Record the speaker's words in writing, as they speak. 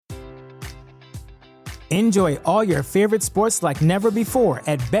Enjoy all your favorite sports like never before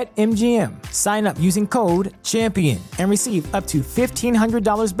at BetMGM. Sign up using code CHAMPION and receive up to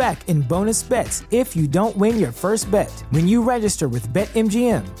 $1,500 back in bonus bets if you don't win your first bet. When you register with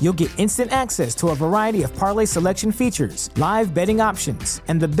BetMGM, you'll get instant access to a variety of parlay selection features, live betting options,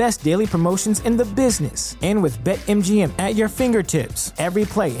 and the best daily promotions in the business. And with BetMGM at your fingertips, every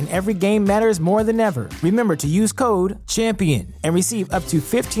play and every game matters more than ever. Remember to use code CHAMPION and receive up to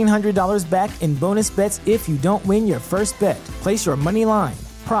 $1,500 back in bonus bets if you don't win your first bet. Place your money line,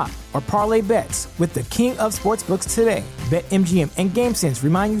 prop, or parlay bets with the king of sportsbooks today. BetMGM and GameSense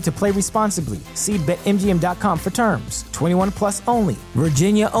remind you to play responsibly. See BetMGM.com for terms. 21 plus only.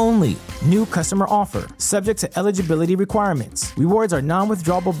 Virginia only. New customer offer. Subject to eligibility requirements. Rewards are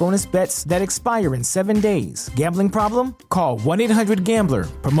non-withdrawable bonus bets that expire in 7 days. Gambling problem? Call 1-800-GAMBLER.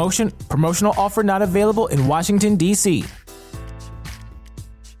 Promotional offer not available in Washington, D.C.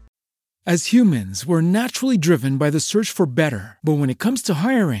 As humans, we're naturally driven by the search for better. But when it comes to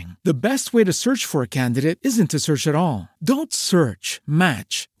hiring, the best way to search for a candidate isn't to search at all. Don't search,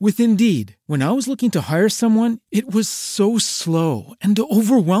 match with Indeed. When I was looking to hire someone, it was so slow and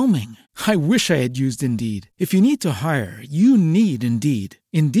overwhelming. I wish I had used Indeed. If you need to hire, you need Indeed.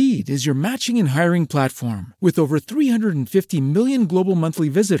 Indeed is your matching and hiring platform with over 350 million global monthly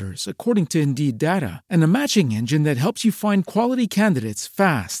visitors, according to Indeed data, and a matching engine that helps you find quality candidates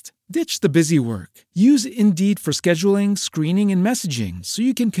fast. Ditch the busy work. Use Indeed for scheduling, screening, and messaging so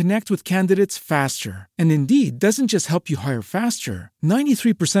you can connect with candidates faster. And Indeed doesn't just help you hire faster.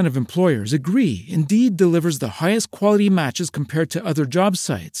 93% of employers agree Indeed delivers the highest quality matches compared to other job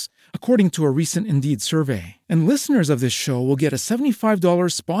sites, according to a recent Indeed survey. And listeners of this show will get a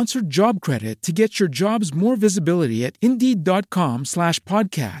 $75 sponsored job credit to get your jobs more visibility at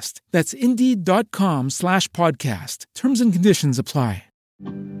Indeed.com/podcast. That's Indeed.com/podcast. Terms and conditions apply.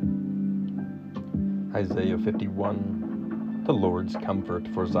 Isaiah 51, the Lord's comfort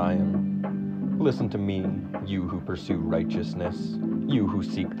for Zion. Listen to me, you who pursue righteousness, you who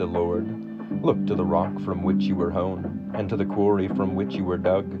seek the Lord. Look to the rock from which you were hewn, and to the quarry from which you were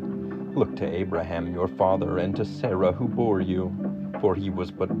dug. Look to Abraham your father, and to Sarah who bore you. For he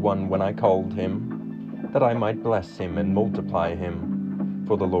was but one when I called him, that I might bless him and multiply him.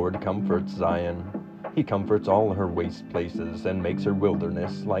 For the Lord comforts Zion. He comforts all her waste places, and makes her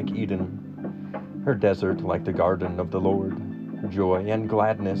wilderness like Eden, her desert like the garden of the Lord. Joy and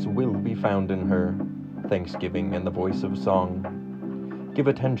gladness will be found in her, thanksgiving and the voice of song. Give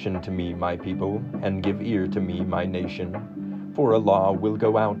attention to me, my people, and give ear to me, my nation. For a law will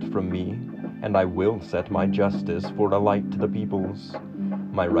go out from me, and I will set my justice for a light to the peoples.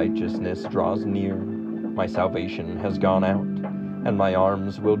 My righteousness draws near, my salvation has gone out, and my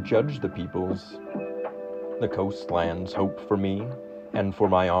arms will judge the peoples. The coastlands hope for me, and for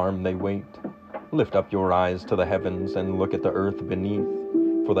my arm they wait. Lift up your eyes to the heavens, and look at the earth beneath,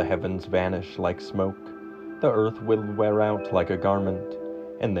 for the heavens vanish like smoke. The earth will wear out like a garment,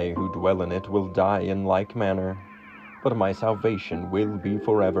 and they who dwell in it will die in like manner. But my salvation will be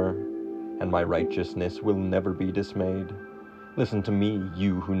forever, and my righteousness will never be dismayed. Listen to me,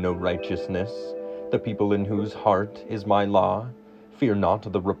 you who know righteousness, the people in whose heart is my law. Fear not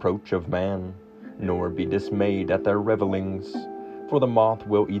the reproach of man, nor be dismayed at their revelings. For the moth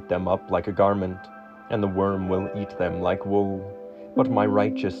will eat them up like a garment, and the worm will eat them like wool. But my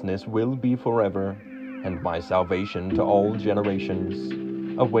righteousness will be forever, and my salvation to all generations.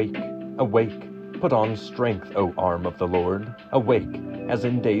 Awake, awake, put on strength, O arm of the Lord. Awake, as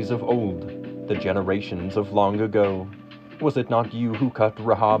in days of old, the generations of long ago. Was it not you who cut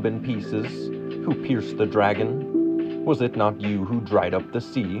Rahab in pieces, who pierced the dragon? Was it not you who dried up the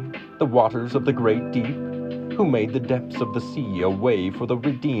sea, the waters of the great deep? Who made the depths of the sea a way for the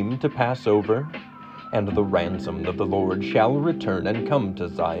redeemed to pass over? And the ransomed of the Lord shall return and come to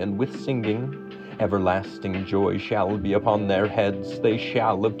Zion with singing. Everlasting joy shall be upon their heads. They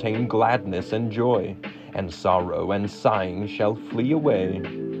shall obtain gladness and joy, and sorrow and sighing shall flee away.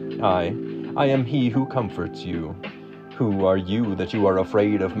 I am he who comforts you. Who are you that you are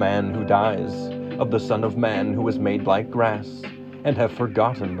afraid of man who dies, of the Son of Man who is made like grass, and have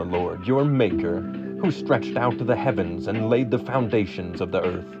forgotten the Lord your Maker, who stretched out the heavens and laid the foundations of the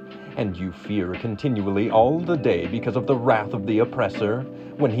earth? And you fear continually all the day because of the wrath of the oppressor,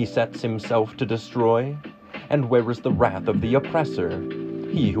 when he sets himself to destroy? And where is the wrath of the oppressor?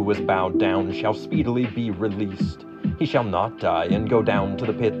 He who is bowed down shall speedily be released. He shall not die and go down to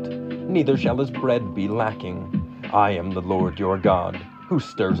the pit, neither shall his bread be lacking. I am the Lord your God, who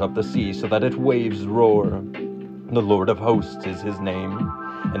stirs up the sea so that its waves roar. The Lord of hosts is his name.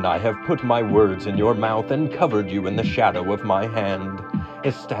 And I have put my words in your mouth and covered you in the shadow of my hand.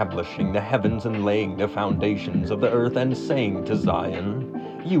 establishing the heavens and laying the foundations of the earth, and saying to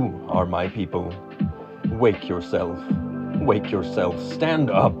Zion, You are my people. Wake yourself, stand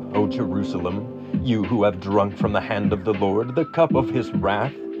up, O Jerusalem, you who have drunk from the hand of the Lord the cup of his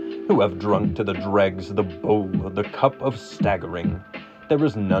wrath, who have drunk to the dregs the bowl, the cup of staggering. There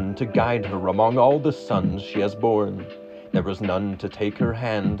is none to guide her among all the sons she has borne. There is none to take her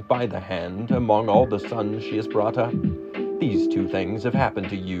hand by the hand among all the sons she has brought up. These two things have happened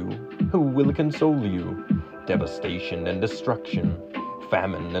to you. Who will console you? Devastation and destruction,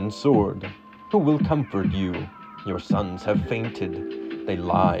 famine and sword. Who will comfort you? Your sons have fainted. They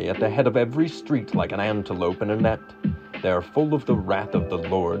lie at the head of every street like an antelope in a net. They are full of the wrath of the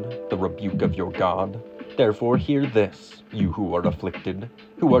Lord, the rebuke of your God. Therefore hear this, you who are afflicted,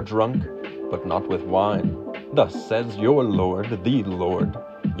 who are drunk, but not with wine. Thus says your Lord, the Lord,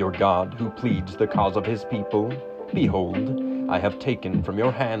 your God, who pleads the cause of his people. Behold, I have taken from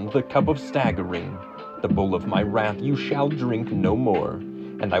your hand the cup of staggering. The bowl of my wrath you shall drink no more,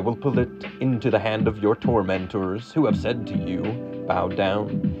 and I will put it into the hand of your tormentors, who have said to you, Bow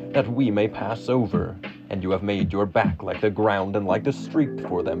down, that we may pass over. And you have made your back like the ground and like the street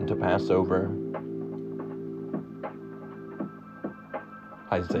for them to pass over.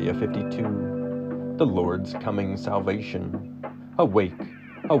 Isaiah 52. The Lord's coming salvation. Awake,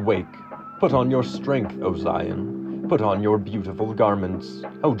 awake, put on your strength, O Zion. Put on your beautiful garments,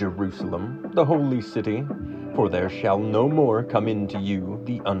 O Jerusalem, the holy city. For there shall no more come into you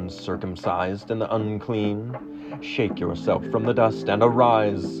the uncircumcised and the unclean. Shake yourself from the dust and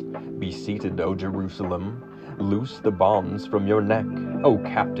arise. Be seated, O Jerusalem. Loose the bonds from your neck, O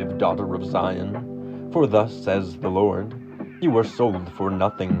captive daughter of Zion. For thus says the Lord, You were sold for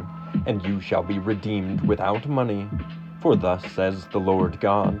nothing, and you shall be redeemed without money. For thus says the Lord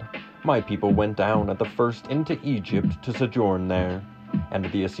God, My people went down at the first into Egypt to sojourn there, and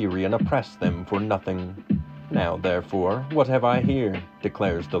the Assyrian oppressed them for nothing. Now therefore, what have I here,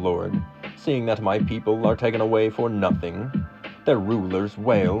 declares the Lord, seeing that my people are taken away for nothing? Their rulers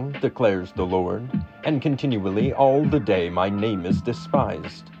wail, declares the Lord, and continually all the day my name is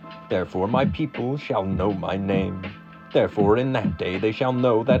despised. Therefore my people shall know my name. Therefore in that day they shall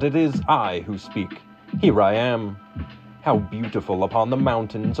know that it is I who speak. Here I am. How beautiful upon the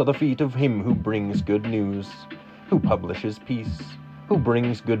mountains are the feet of him who brings good news, who publishes peace, who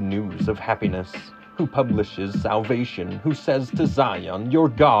brings good news of happiness, who publishes salvation, who says to Zion, Your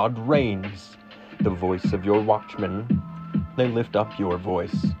God reigns. The voice of your watchmen, they lift up your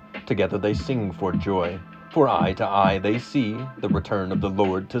voice. Together they sing for joy. For eye to eye they see the return of the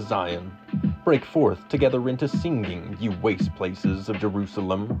Lord to Zion. Break forth together into singing, you waste places of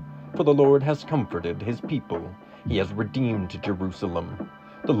Jerusalem. For the Lord has comforted his people. He has redeemed Jerusalem.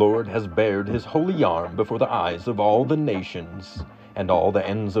 The Lord has bared his holy arm before the eyes of all the nations, and all the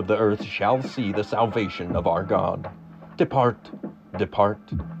ends of the earth shall see the salvation of our God. Depart, depart,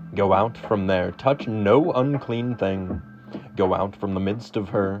 go out from there, touch no unclean thing. Go out from the midst of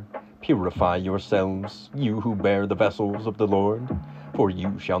her, purify yourselves, you who bear the vessels of the Lord. For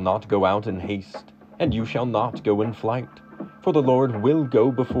you shall not go out in haste, and you shall not go in flight. For the Lord will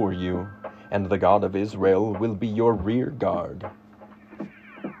go before you, and the God of Israel will be your rear guard.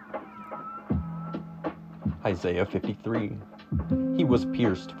 Isaiah 53. He was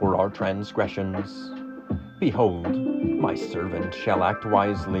pierced for our transgressions. Behold, my servant shall act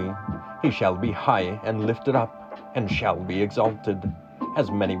wisely. He shall be high and lifted up, and shall be exalted. As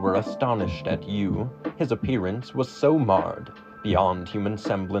many were astonished at you, his appearance was so marred, beyond human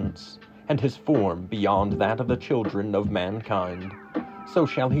semblance, and his form beyond that of the children of mankind. So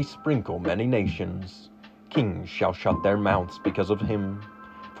shall he sprinkle many nations. Kings shall shut their mouths because of him.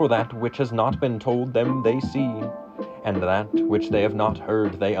 For that which has not been told them they see, and that which they have not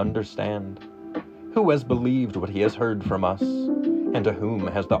heard they understand. Who has believed what he has heard from us? And to whom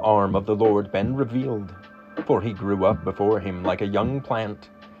has the arm of the Lord been revealed? For he grew up before him like a young plant,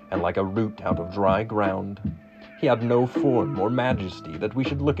 and like a root out of dry ground. He had no form or majesty that we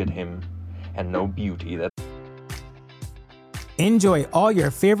should look at him, and no beauty that... Enjoy all your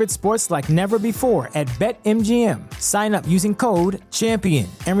favorite sports like never before at BetMGM. Sign up using code CHAMPION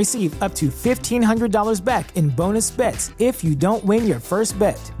and receive up to $1,500 back in bonus bets if you don't win your first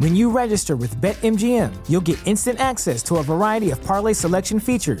bet. When you register with BetMGM, you'll get instant access to a variety of parlay selection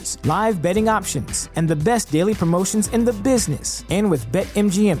features, live betting options, and the best daily promotions in the business. And with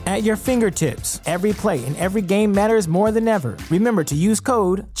BetMGM at your fingertips, every play and every game matters more than ever. Remember to use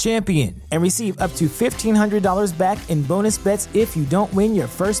code CHAMPION and receive up to $1,500 back in bonus bets if you don't win your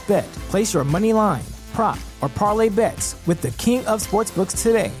first bet. Place your money line, prop, or parlay bets with the king of sportsbooks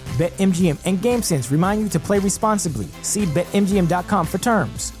today. BetMGM and GameSense remind you to play responsibly. See BetMGM.com for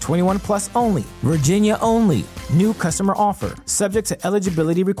terms. 21 plus only. Virginia only. New customer offer. Subject to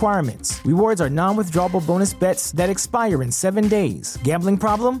eligibility requirements. Rewards are non-withdrawable bonus bets that expire in 7 days. Gambling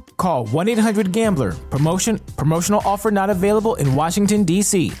problem? Call 1-800-GAMBLER. Promotional offer not available in Washington,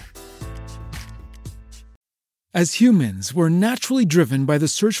 D.C. As humans, we're naturally driven by the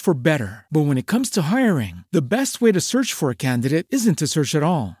search for better. But when it comes to hiring, the best way to search for a candidate isn't to search at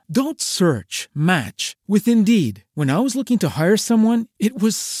all. Don't search, match with Indeed. When I was looking to hire someone, it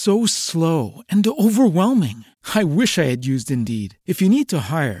was so slow and overwhelming. I wish I had used Indeed. If you need to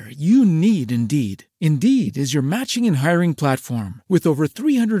hire, you need Indeed. Indeed is your matching and hiring platform with over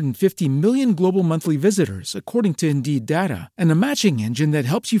 350 million global monthly visitors, according to Indeed data, and a matching engine that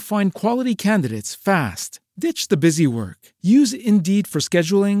helps you find quality candidates fast. Ditch the busy work. Use Indeed for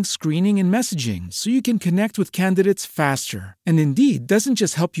scheduling, screening, and messaging so you can connect with candidates faster. And Indeed doesn't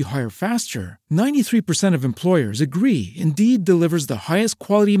just help you hire faster. 93% of employers agree Indeed delivers the highest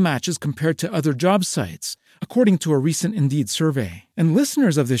quality matches compared to other job sites, according to a recent Indeed survey. And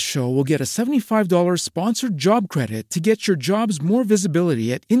listeners of this show will get a $75 sponsored job credit to get your jobs more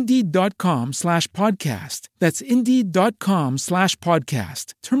visibility at Indeed.com/podcast. That's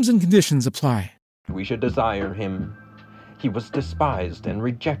Indeed.com/podcast. Terms and conditions apply. We should desire him. He was despised and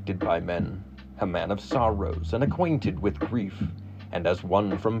rejected by men, a man of sorrows and acquainted with grief, and as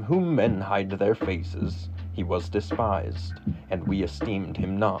one from whom men hide their faces, he was despised, and we esteemed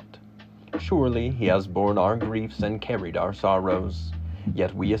him not. Surely he has borne our griefs and carried our sorrows.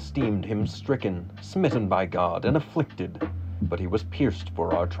 Yet we esteemed him stricken, smitten by God, and afflicted. But he was pierced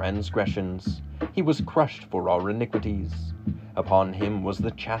for our transgressions. He was crushed for our iniquities. Upon him was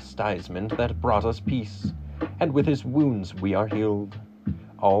the chastisement that brought us peace, and with his wounds we are healed.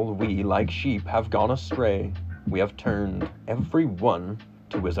 All we like sheep have gone astray. We have turned every one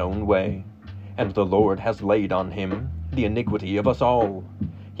to his own way. And the Lord has laid on him the iniquity of us all.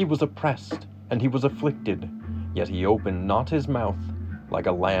 He was oppressed, and he was afflicted, yet he opened not his mouth. Like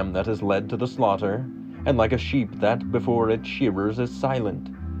a lamb that is led to the slaughter, and like a sheep that before its shearers is silent,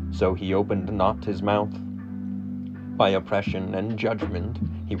 so he opened not his mouth. By oppression and judgment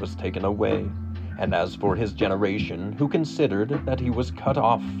he was taken away. And as for his generation, who considered that he was cut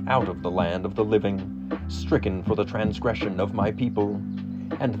off out of the land of the living, stricken for the transgression of my people.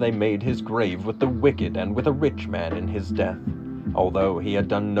 And they made his grave with the wicked and with a rich man in his death, although he had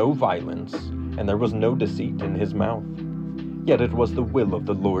done no violence, and there was no deceit in his mouth. Yet it was the will of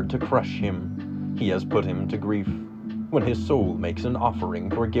the Lord to crush him. He has put him to grief. When his soul makes an offering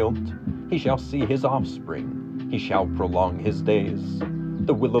for guilt, he shall see his offspring. He shall prolong his days.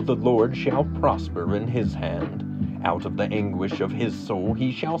 The will of the Lord shall prosper in his hand. Out of the anguish of his soul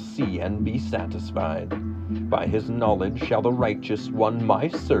he shall see and be satisfied. By his knowledge shall the righteous one, my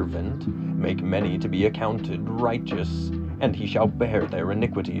servant, make many to be accounted righteous, and he shall bear their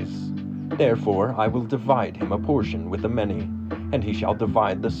iniquities. Therefore I will divide him a portion with the many, and he shall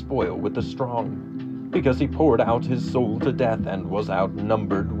divide the spoil with the strong. Because he poured out his soul to death and was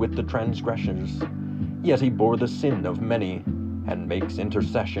outnumbered with the transgressors. Yet he bore the sin of many, and makes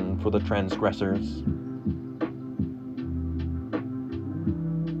intercession for the transgressors.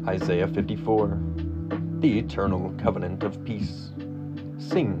 Isaiah 54. The eternal covenant of peace.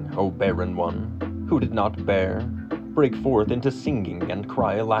 Sing, O barren one, who did not bear. Break forth into singing and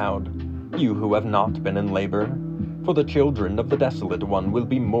cry aloud, you who have not been in labor. For the children of the desolate one will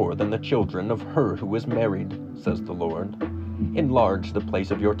be more than the children of her who is married, says the Lord. Enlarge the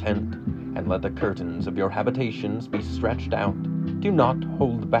place of your tent, and let the curtains of your habitations be stretched out. Do not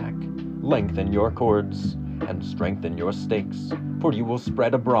hold back. Lengthen your cords, and strengthen your stakes, for you will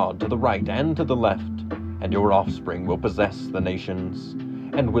spread abroad to the right and to the left, and your offspring will possess the nations,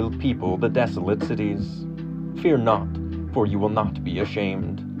 and will people the desolate cities. Fear not, for you will not be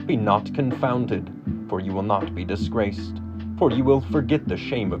ashamed. Be not confounded, for you will not be disgraced. For you will forget the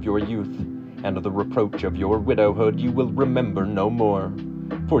shame of your youth, and the reproach of your widowhood you will remember no more.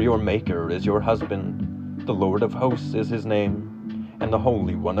 For your Maker is your husband, the Lord of hosts is his name, and the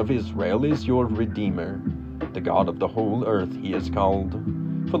Holy One of Israel is your Redeemer. The God of the whole earth he is called.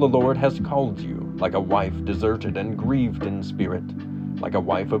 For the Lord has called you, like a wife deserted and grieved in spirit, like a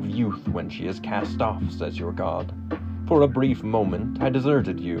wife of youth when she is cast off, says your God. For a brief moment I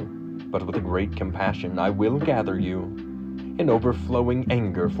deserted you, but with a great compassion I will gather you. In overflowing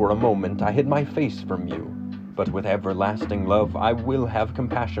anger for a moment I hid my face from you, but with everlasting love I will have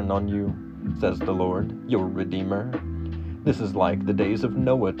compassion on you, says the Lord, your Redeemer. This is like the days of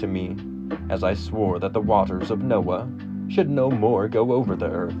Noah to me, as I swore that the waters of Noah should no more go over the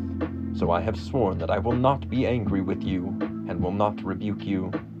earth. So I have sworn that I will not be angry with you, and will not rebuke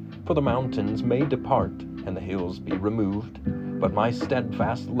you. For the mountains may depart, and the hills be removed, but my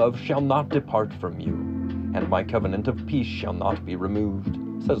steadfast love shall not depart from you, and my covenant of peace shall not be removed,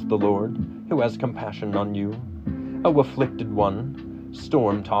 says the Lord, who has compassion on you. O afflicted one,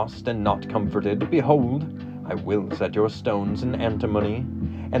 storm-tossed and not comforted, behold, I will set your stones in antimony,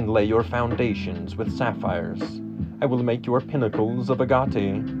 and lay your foundations with sapphires. I will make your pinnacles of agate,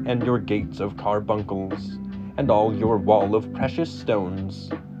 and your gates of carbuncles, and all your wall of precious stones.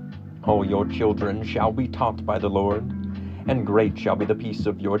 All your children shall be taught by the Lord, and great shall be the peace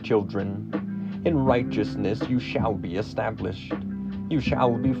of your children. In righteousness you shall be established. You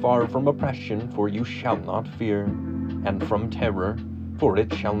shall be far from oppression, for you shall not fear, and from terror, for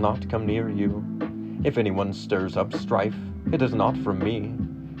it shall not come near you. If anyone stirs up strife, it is not from me.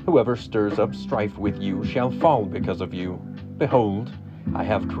 Whoever stirs up strife with you shall fall because of you. Behold, I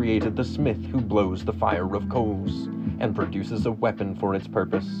have created the smith who blows the fire of coals, and produces a weapon for its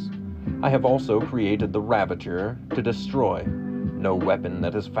purpose. I have also created the ravager to destroy. No weapon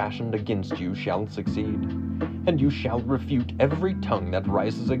that is fashioned against you shall succeed, and you shall refute every tongue that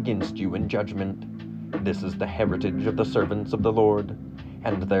rises against you in judgment. This is the heritage of the servants of the Lord,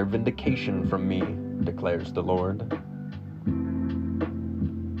 and their vindication from me, declares the Lord.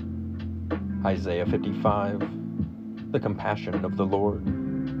 Isaiah 55. The compassion of the Lord.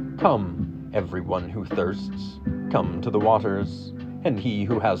 Come, everyone who thirsts, come to the waters, and he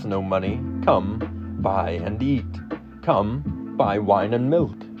who has no money, come, buy and eat. Come, buy wine and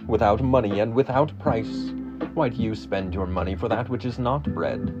milk, without money and without price. Why do you spend your money for that which is not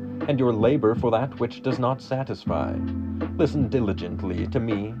bread, and your labor for that which does not satisfy? Listen diligently to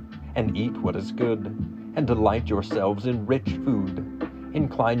me, and eat what is good, and delight yourselves in rich food.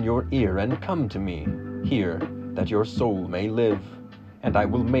 Incline your ear and come to me. Hear, that your soul may live. And I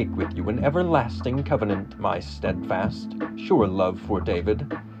will make with you an everlasting covenant, my steadfast, sure love for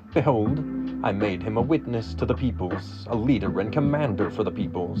David. Behold, I made him a witness to the peoples, a leader and commander for the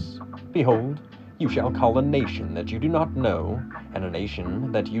peoples. Behold, you shall call a nation that you do not know, and a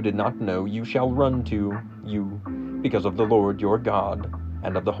nation that you did not know you shall run to, you, because of the Lord your God,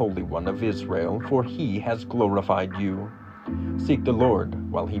 and of the Holy One of Israel, for he has glorified you. Seek the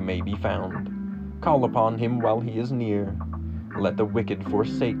Lord while he may be found. Call upon him while he is near. Let the wicked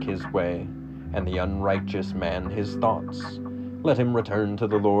forsake his way, and the unrighteous man his thoughts. Let him return to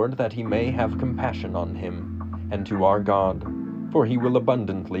the Lord, that he may have compassion on him, and to our God, for he will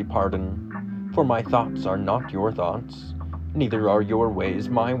abundantly pardon. For my thoughts are not your thoughts, neither are your ways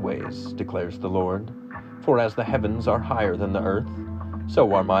my ways, declares the Lord. For as the heavens are higher than the earth,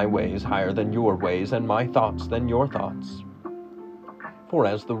 so are my ways higher than your ways, and my thoughts than your thoughts. For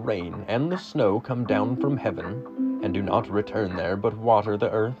as the rain and the snow come down from heaven, and do not return there, but water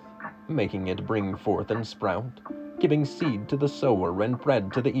the earth, making it bring forth and sprout, giving seed to the sower and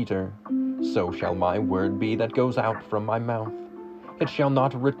bread to the eater, so shall my word be that goes out from my mouth. It shall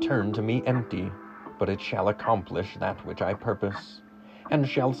not return to me empty, but it shall accomplish that which I purpose, and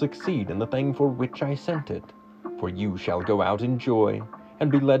shall succeed in the thing for which I sent it. For you shall go out in joy,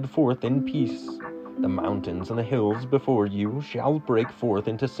 and be led forth in peace. The mountains and the hills before you shall break forth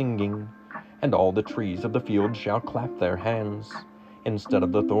into singing, and all the trees of the field shall clap their hands. Instead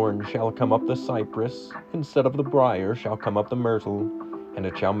of the thorn shall come up the cypress, instead of the briar shall come up the myrtle, and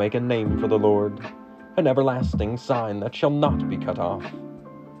it shall make a name for the Lord, an everlasting sign that shall not be cut off.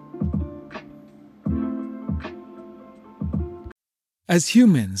 As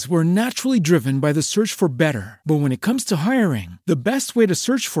humans, we're naturally driven by the search for better. But when it comes to hiring, the best way to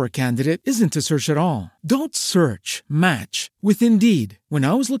search for a candidate isn't to search at all. Don't search, match with Indeed. When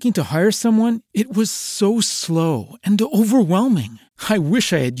I was looking to hire someone, it was so slow and overwhelming. I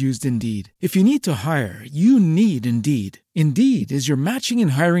wish I had used Indeed. If you need to hire, you need Indeed. Indeed is your matching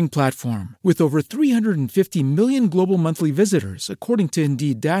and hiring platform with over 350 million global monthly visitors, according to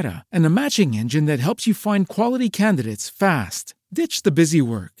Indeed data, and a matching engine that helps you find quality candidates fast. Ditch the busy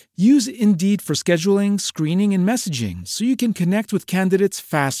work. Use Indeed for scheduling, screening, and messaging so you can connect with candidates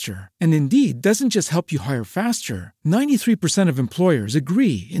faster. And Indeed doesn't just help you hire faster. 93% of employers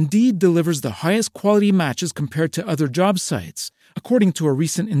agree Indeed delivers the highest quality matches compared to other job sites, according to a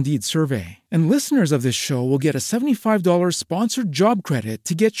recent Indeed survey. And listeners of this show will get a $75 sponsored job credit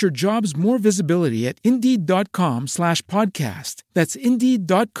to get your jobs more visibility at Indeed.com/podcast. That's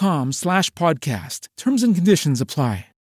Indeed.com/podcast. Terms and conditions apply.